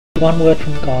one word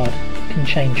from God can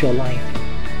change your life.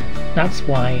 That's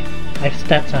why I've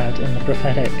stepped out in the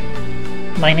prophetic.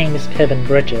 My name is Piven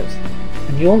Bridges,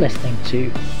 and you're listening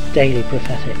to Daily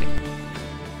Prophetic.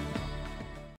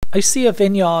 I see a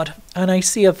vineyard, and I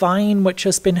see a vine which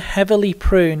has been heavily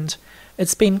pruned.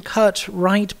 It's been cut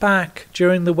right back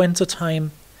during the winter time.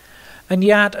 And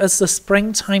yet, as the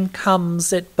springtime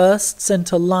comes, it bursts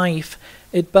into life.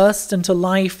 It bursts into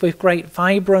life with great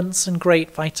vibrance and great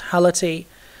vitality.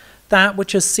 That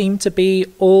which has seemed to be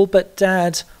all but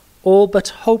dead, all but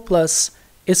hopeless,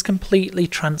 is completely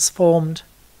transformed.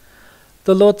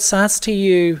 The Lord says to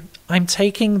you, I'm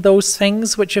taking those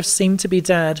things which have seemed to be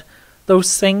dead,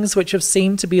 those things which have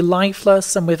seemed to be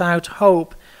lifeless and without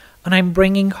hope, and I'm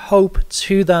bringing hope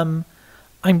to them.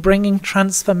 I'm bringing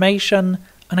transformation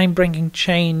and I'm bringing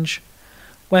change.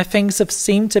 Where things have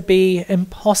seemed to be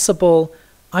impossible,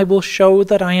 I will show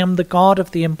that I am the God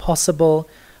of the impossible.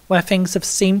 Where things have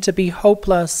seemed to be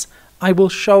hopeless, I will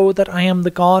show that I am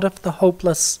the God of the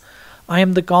hopeless. I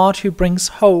am the God who brings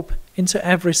hope into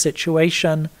every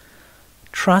situation.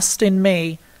 Trust in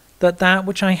me that that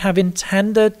which I have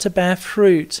intended to bear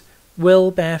fruit will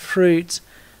bear fruit.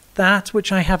 That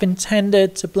which I have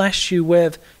intended to bless you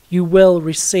with, you will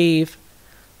receive.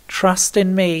 Trust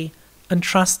in me and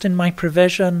trust in my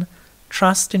provision,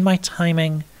 trust in my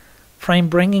timing, for I'm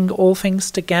bringing all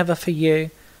things together for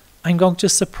you. I'm going to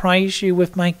surprise you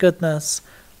with my goodness.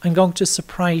 I'm going to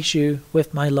surprise you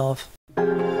with my love.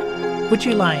 Would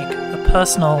you like a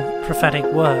personal prophetic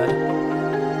word?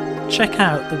 Check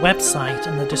out the website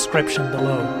in the description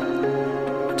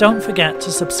below. Don't forget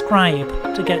to subscribe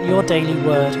to get your daily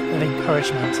word of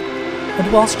encouragement.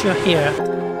 And whilst you're here,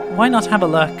 why not have a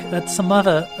look at some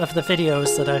other of the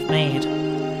videos that I've made?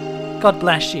 God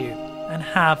bless you and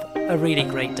have a really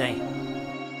great day.